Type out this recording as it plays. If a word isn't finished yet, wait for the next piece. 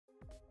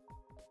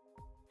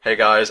Hey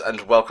guys,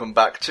 and welcome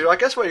back to, I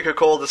guess what you could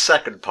call the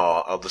second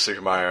part of the Super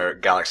Mario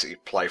Galaxy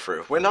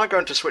playthrough. We're now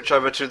going to switch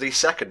over to the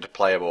second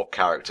playable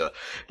character,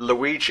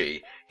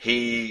 Luigi.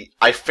 He,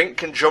 I think,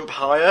 can jump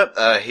higher.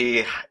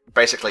 He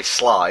basically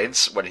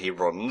slides when he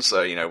runs.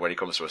 When he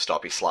comes to a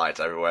stop, he slides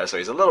everywhere, so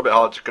he's a little bit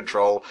hard to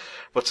control.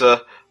 But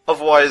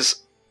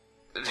otherwise,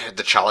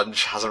 the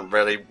challenge hasn't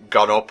really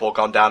gone up or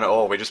gone down at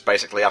all. We just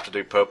basically have to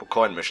do purple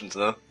coin missions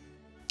now.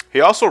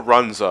 He also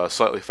runs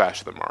slightly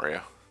faster than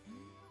Mario.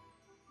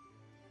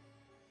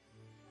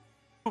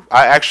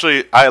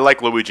 I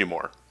like Luigi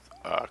more,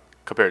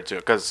 compared to,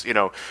 because,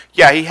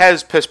 he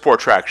has piss poor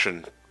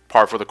traction,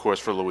 par for the course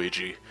for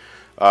Luigi,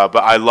 but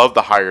I love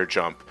the higher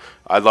jump.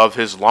 I love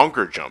his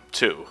longer jump,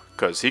 too,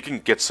 because he can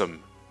get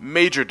some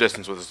major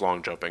distance with his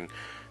long jumping,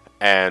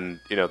 and,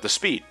 the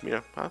speed,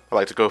 I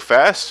like to go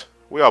fast.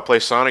 We all play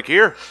Sonic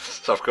here.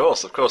 Of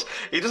course.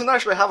 He doesn't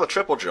actually have a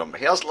triple jump.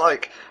 He has,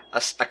 like,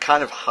 a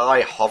kind of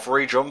high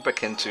hovery jump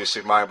akin to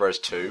Super Mario Bros.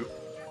 2.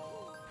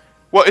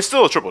 Well, it's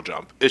still a triple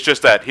jump. It's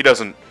just that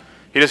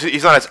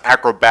he's not as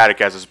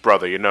acrobatic as his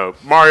brother,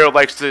 Mario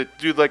likes to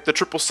do, like, the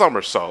triple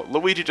somersault.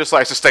 Luigi just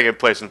likes to stay in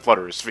place and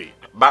flutter his feet.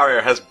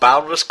 Mario has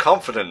boundless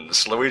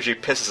confidence. Luigi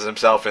pisses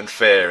himself in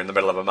fear in the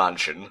middle of a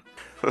mansion.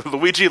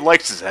 Luigi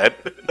likes his head.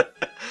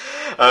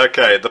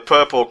 Okay, the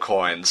purple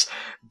coins.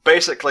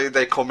 Basically,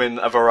 they come in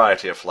a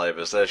variety of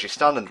flavours. There's your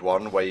standard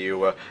one, where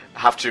you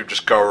have to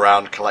just go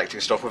around collecting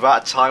stuff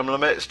without a time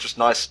limit. It's just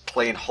nice,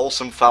 clean,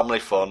 wholesome family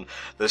fun.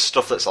 There's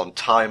stuff that's on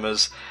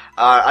timers.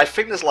 I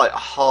think there's, like,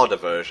 harder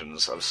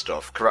versions of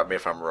stuff. Correct me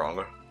if I'm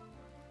wrong.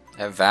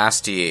 At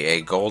Vasti,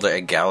 a Gold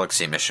Egg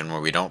Galaxy mission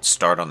where we don't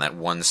start on that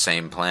one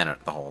same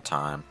planet the whole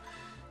time.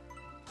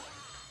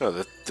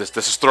 Oh, this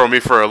is throwing me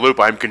for a loop.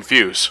 I'm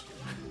confused.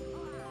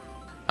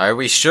 Are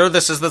we sure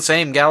this is the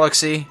same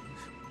galaxy?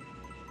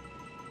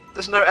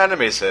 There's no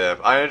enemies here.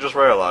 I just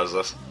realised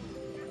this.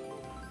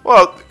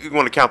 Well, you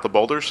want to count the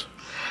boulders?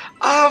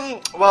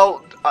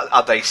 Well,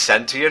 are they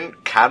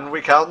sentient? Can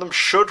we count them?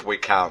 Should we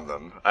count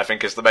them? I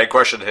think is the main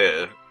question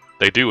here.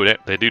 They do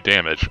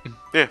damage.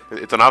 Yeah,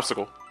 it's an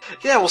obstacle.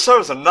 Yeah, well, so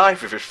is a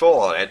knife if you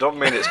fall on it. It don't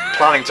mean it's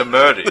planning to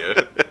murder you.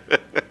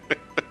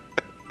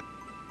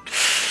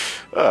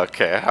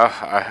 Okay,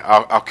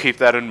 I'll keep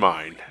that in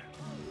mind.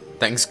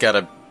 Things got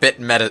a bit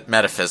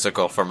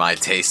metaphysical for my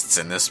tastes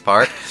in this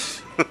part.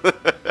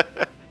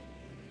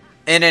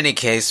 In any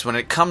case, when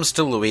it comes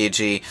to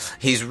Luigi,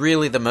 he's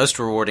really the most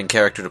rewarding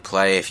character to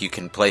play if you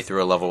can play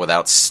through a level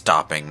without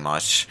stopping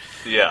much.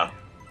 Yeah.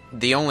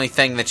 The only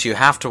thing that you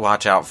have to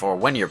watch out for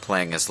when you're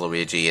playing as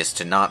Luigi is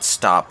to not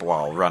stop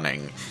while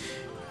running.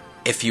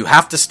 If you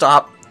have to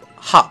stop,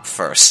 hop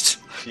first.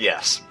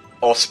 Yes.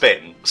 Or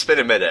spin. Spin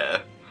in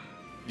midair.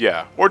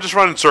 Yeah, or just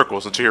run in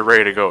circles until you're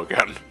ready to go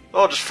again.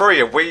 Or just throw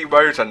your Wii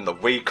remote and the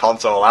Wii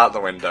console out the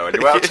window and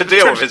you have to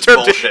deal with his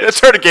bullshit.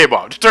 Turn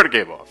the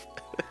game off.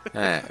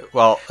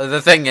 Well,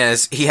 the thing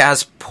is, he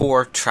has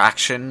poor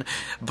traction,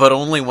 but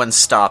only when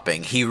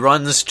stopping. He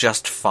runs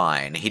just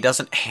fine. He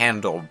doesn't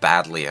handle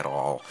badly at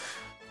all.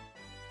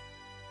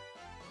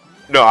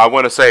 No, I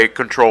want to say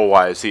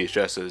control-wise, he's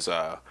just as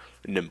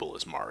nimble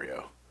as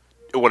Mario.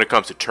 When it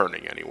comes to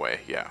turning, anyway,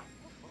 yeah.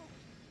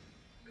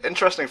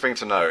 Interesting thing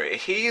to know,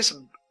 he's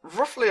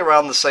roughly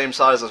around the same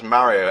size as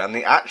Mario and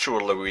the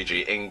actual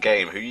Luigi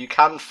in-game, who you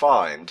can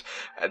find,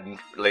 and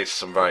leads to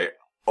some very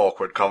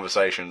awkward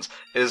conversations,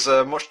 is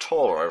much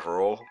taller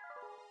overall.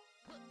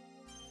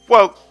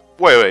 Well,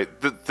 wait.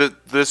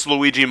 This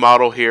Luigi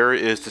model here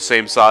is the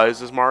same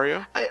size as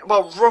Mario?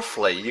 Well,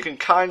 roughly. You can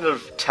kind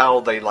of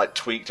tell they, like,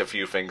 tweaked a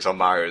few things on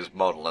Mario's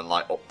model and,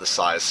 like, upped the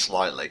size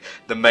slightly.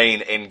 The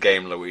main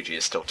in-game Luigi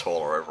is still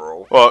taller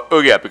overall. Well,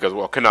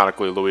 because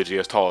canonically Luigi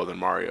is taller than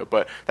Mario,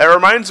 but that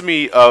reminds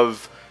me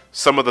of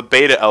some of the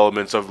beta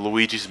elements of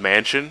Luigi's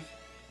Mansion,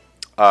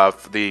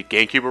 the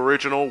GameCube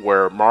original,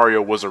 where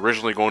Mario was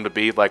originally going to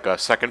be like a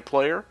second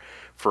player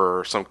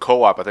for some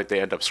co-op. I think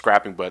they ended up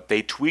scrapping, but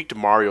they tweaked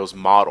Mario's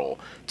model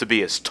to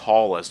be as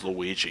tall as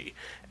Luigi,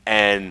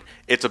 and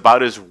it's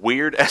about as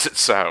weird as it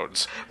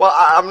sounds. Well,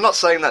 I'm not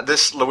saying that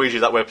this Luigi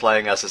that we're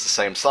playing as is the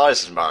same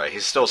size as Mario.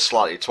 He's still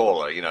slightly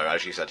taller,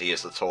 as you said, he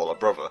is the taller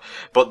brother.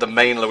 But the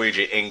main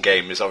Luigi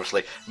in-game is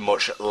obviously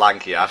much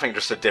lankier. I think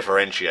just to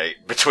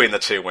differentiate between the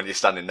two when you're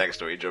standing next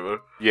to each other.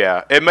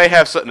 Yeah, it may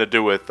have something to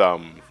do with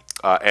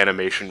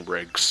animation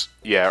rigs.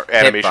 Yeah,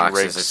 animation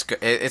rigs.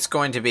 It's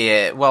going to be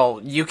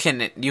you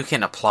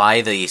can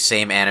apply the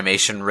same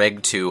animation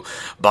rig to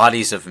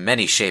bodies of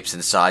many shapes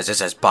and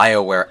sizes, as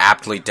BioWare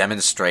aptly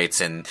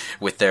demonstrates, and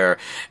with their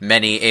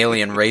many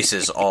alien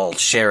races all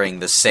sharing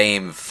the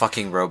same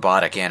fucking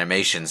robotic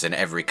animations in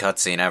every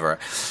cutscene ever.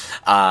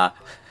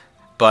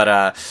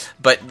 But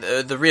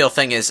the real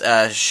thing is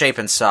shape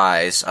and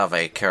size of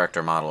a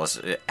character model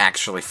is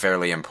actually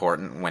fairly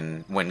important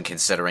when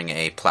considering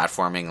a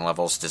platforming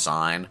level's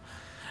design,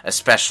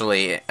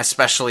 especially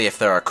if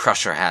there are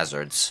crusher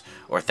hazards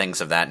or things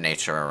of that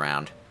nature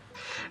around.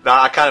 Now,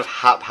 I kind of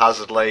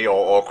haphazardly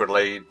or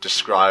awkwardly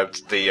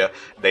described the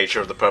nature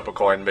of the purple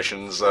coin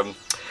missions.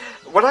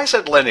 When I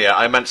said linear,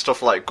 I meant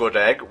stuff like Good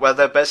Egg, where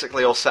they're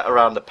basically all set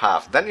around the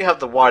path. Then you have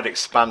the wide,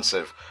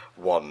 expansive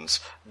ones,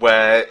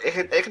 where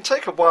it can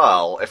take a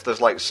while if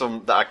there's like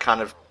some that are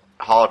kind of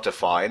hard to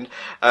find.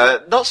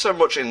 Not so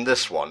much in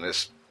this one.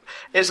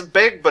 It's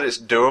big, but it's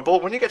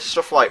doable. When you get to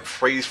stuff like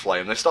Freeze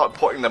Flame, they start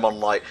putting them on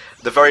like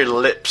the very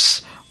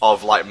lips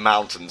of like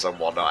mountains and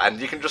whatnot, and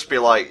you can just be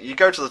like, you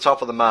go to the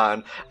top of the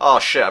mountain, oh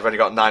shit, I've only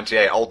got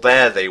 98. Oh,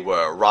 there they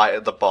were, right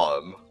at the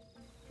bottom.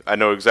 I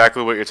know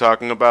exactly what you're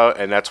talking about,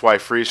 and that's why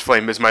Freeze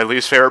Flame is my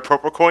least favorite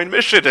purple coin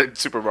mission in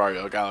Super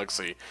Mario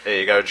Galaxy.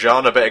 Here you go,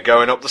 John, a bit of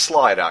going up the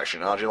slide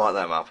action. How do you like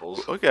them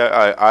apples? Okay,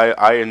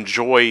 I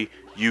enjoy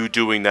you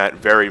doing that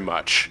very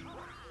much.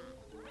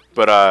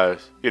 But,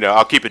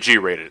 I'll keep it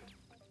G-rated.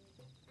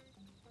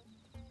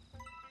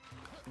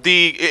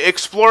 The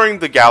exploring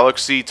the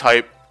galaxy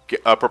type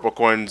purple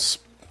coins,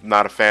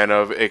 not a fan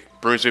of. It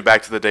brings me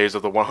back to the days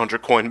of the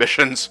 100 coin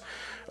missions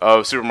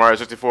of Super Mario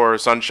 64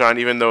 Sunshine,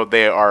 even though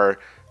they are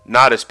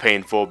not as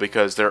painful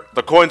because the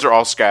coins are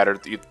all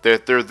scattered.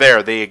 They're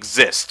there. They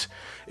exist.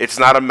 It's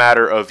not a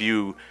matter of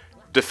you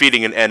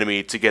defeating an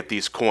enemy to get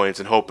these coins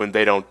and hoping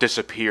they don't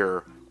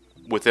disappear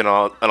within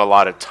an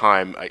allotted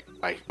time.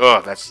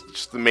 That's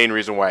just the main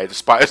reason why I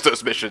despise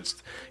those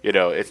missions.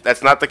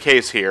 That's not the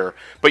case here,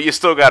 but you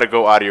still got to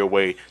go out of your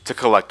way to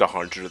collect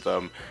 100 of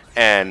them.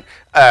 And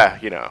I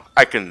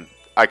can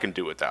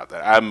do without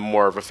that. I'm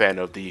more of a fan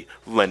of the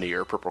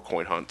linear purple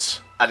coin hunts.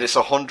 And it's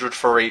 100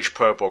 for each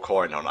purple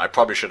coin hunt. I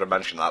probably should have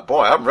mentioned that.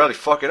 Boy, I'm really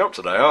fucking up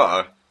today,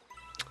 aren't I?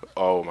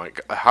 Oh my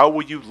god. How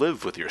will you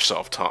live with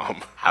yourself,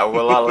 Tom? How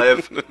will I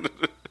live?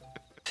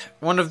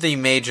 One of the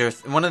major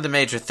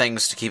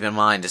things to keep in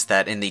mind is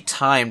that in the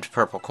timed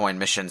purple coin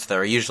missions, there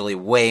are usually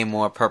way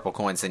more purple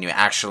coins than you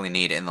actually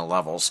need in the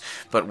levels.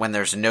 But when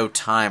there's no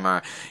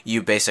timer,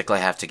 you basically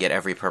have to get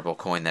every purple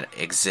coin that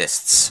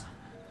exists.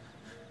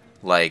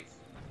 Like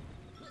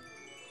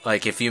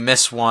if you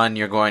miss one,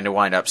 you're going to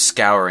wind up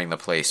scouring the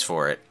place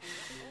for it.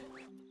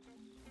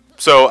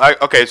 So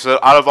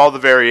out of all the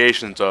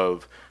variations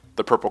of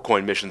the purple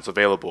coin missions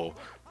available,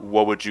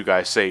 what would you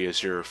guys say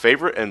is your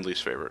favorite and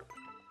least favorite?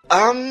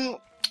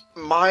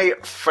 My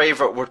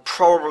favourite would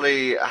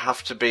probably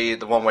have to be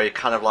the one where you're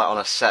kind of like on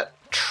a set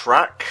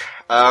track.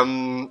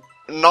 Not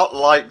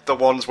like the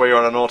ones where you're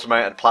on an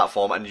automated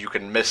platform and you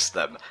can miss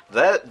them.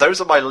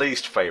 Those are my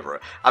least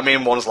favourite. I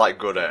mean ones like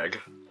Good Egg.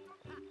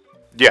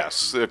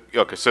 Yes.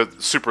 Okay, so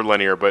super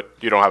linear, but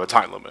you don't have a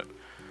time limit.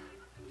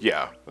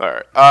 Yeah,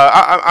 alright.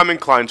 I'm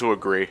inclined to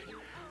agree.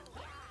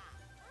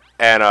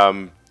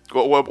 And,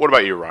 what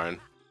about you, Ryan?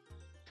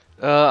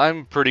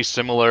 I'm pretty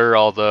similar,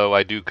 although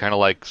I do kind of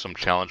like some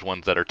challenge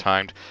ones that are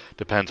timed.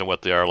 Depends on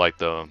what they are, like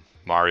the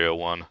Mario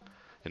one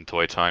in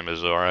Toy Time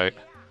is alright.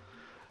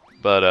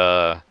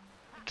 But,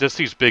 just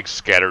these big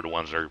scattered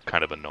ones are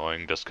kind of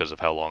annoying just because of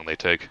how long they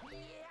take.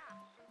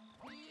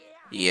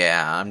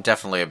 Yeah, I'm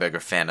definitely a bigger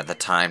fan of the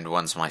timed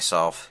ones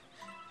myself.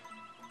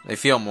 They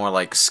feel more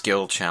like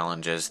skill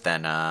challenges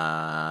than,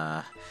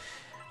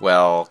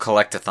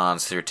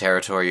 collectathons through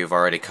territory you've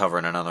already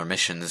covered in other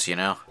missions, you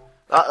know?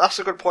 That's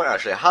a good point,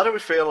 actually. How do we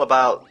feel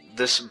about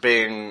this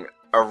being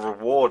a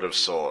reward of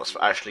sorts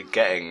for actually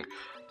getting,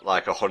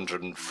 like,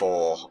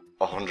 104,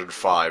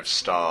 105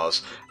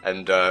 stars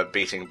and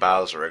beating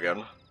Bowser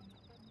again?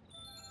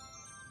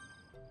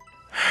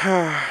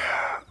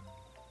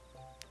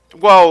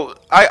 Well,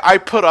 I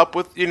put up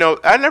with,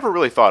 I never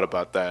really thought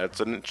about that. It's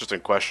an interesting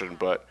question,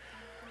 but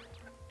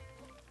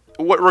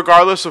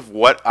regardless of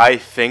what I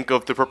think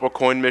of the purple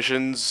coin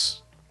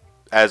missions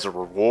as a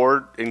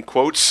reward, in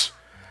quotes,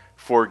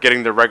 for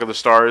getting the regular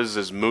stars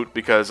is moot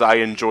because I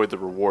enjoy the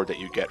reward that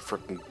you get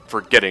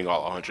for getting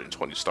all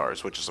 120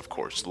 stars, which is, of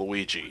course,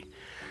 Luigi.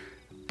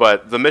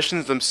 But the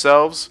missions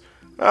themselves,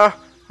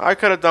 I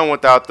could have done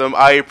without them.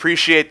 I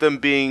appreciate them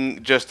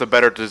being just a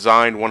better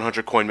designed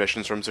 100 coin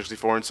missions from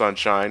 64 and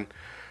Sunshine.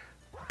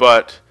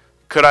 But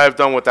could I have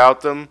done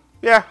without them?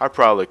 Yeah, I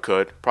probably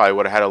could. Probably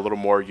would have had a little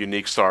more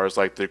unique stars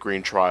like the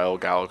Green Trial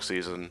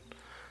Galaxies and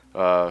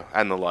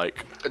the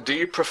like. Do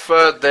you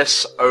prefer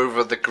this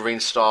over the Green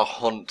Star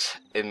Hunt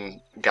in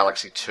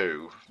Galaxy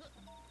 2?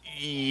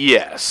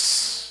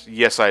 Yes.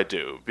 Yes, I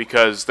do.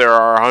 Because there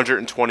are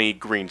 120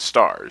 green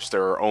stars.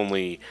 There are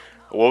only...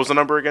 What was the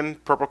number again?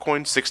 Purple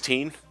coin?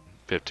 16?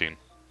 15.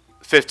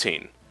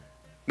 15.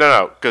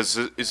 No, because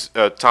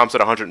Tom said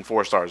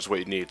 104 stars is what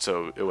you need,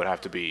 so it would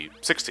have to be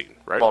 16,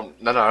 right? Well,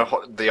 no,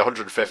 the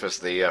 105th is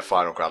the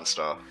final Grand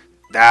Star.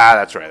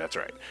 That's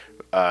right.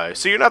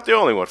 So you're not the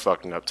only one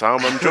fucking up, Tom.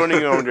 I'm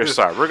joining you on your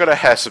side. We're gonna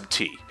have some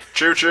tea.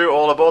 Choo-choo,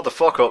 all aboard the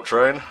fuck-up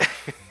train.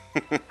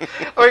 I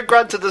mean,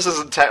 granted, this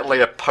isn't technically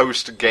a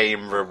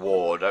post-game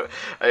reward.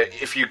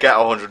 If you get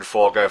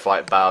 104, go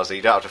fight Bowser.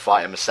 You don't have to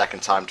fight him a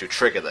second time to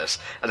trigger this.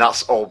 And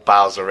that's all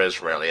Bowser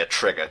is, really, a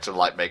trigger to,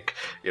 like, make,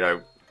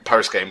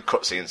 post-game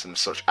cutscenes and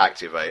such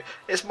activate.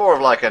 It's more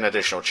of, like, an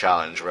additional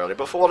challenge, really.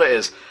 But for what it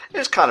is,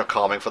 it's kind of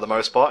calming for the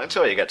most part,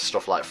 until you get to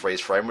stuff like Freeze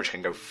Frame, which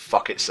can go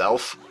fuck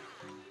itself.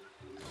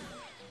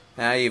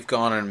 Now you've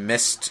gone and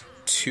missed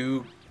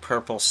 2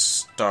 purple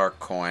star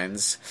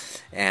coins,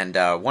 and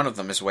one of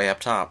them is way up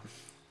top.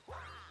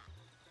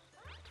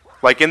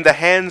 Like, in the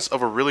hands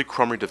of a really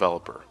crummy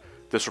developer,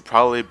 this would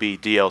probably be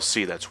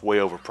DLC that's way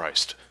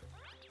overpriced.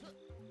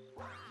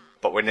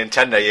 But with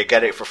Nintendo, you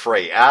get it for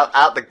free.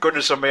 Out the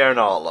goodness of my own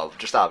heart, love.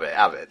 Just have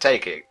it.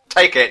 Take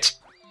it.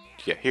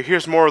 Yeah,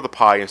 here's more of the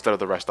pie instead of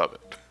the rest of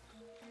it.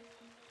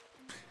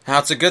 Now,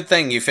 it's a good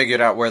thing you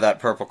figured out where that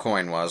purple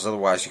coin was,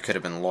 otherwise you could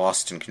have been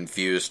lost and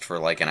confused for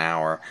like an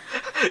hour.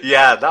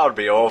 Yeah, that would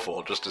be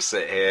awful, just to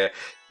sit here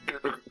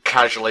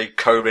casually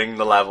combing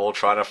the level,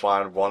 trying to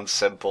find one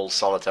simple,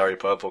 solitary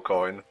purple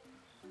coin.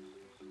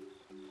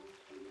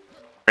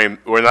 I mean,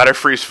 we're not at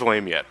freeze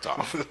flame yet,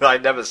 Tom. I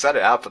never said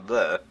it happened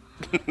there.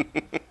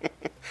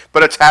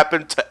 But it's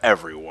happened to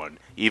everyone.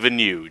 Even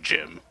you,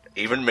 Jim.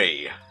 Even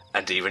me.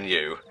 And even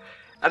you.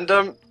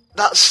 And,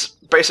 that's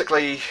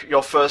basically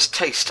your first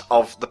taste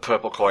of the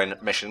purple coin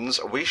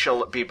missions. We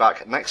shall be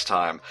back next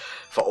time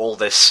for all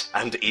this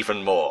and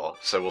even more.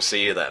 So we'll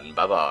see you then.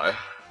 Bye-bye.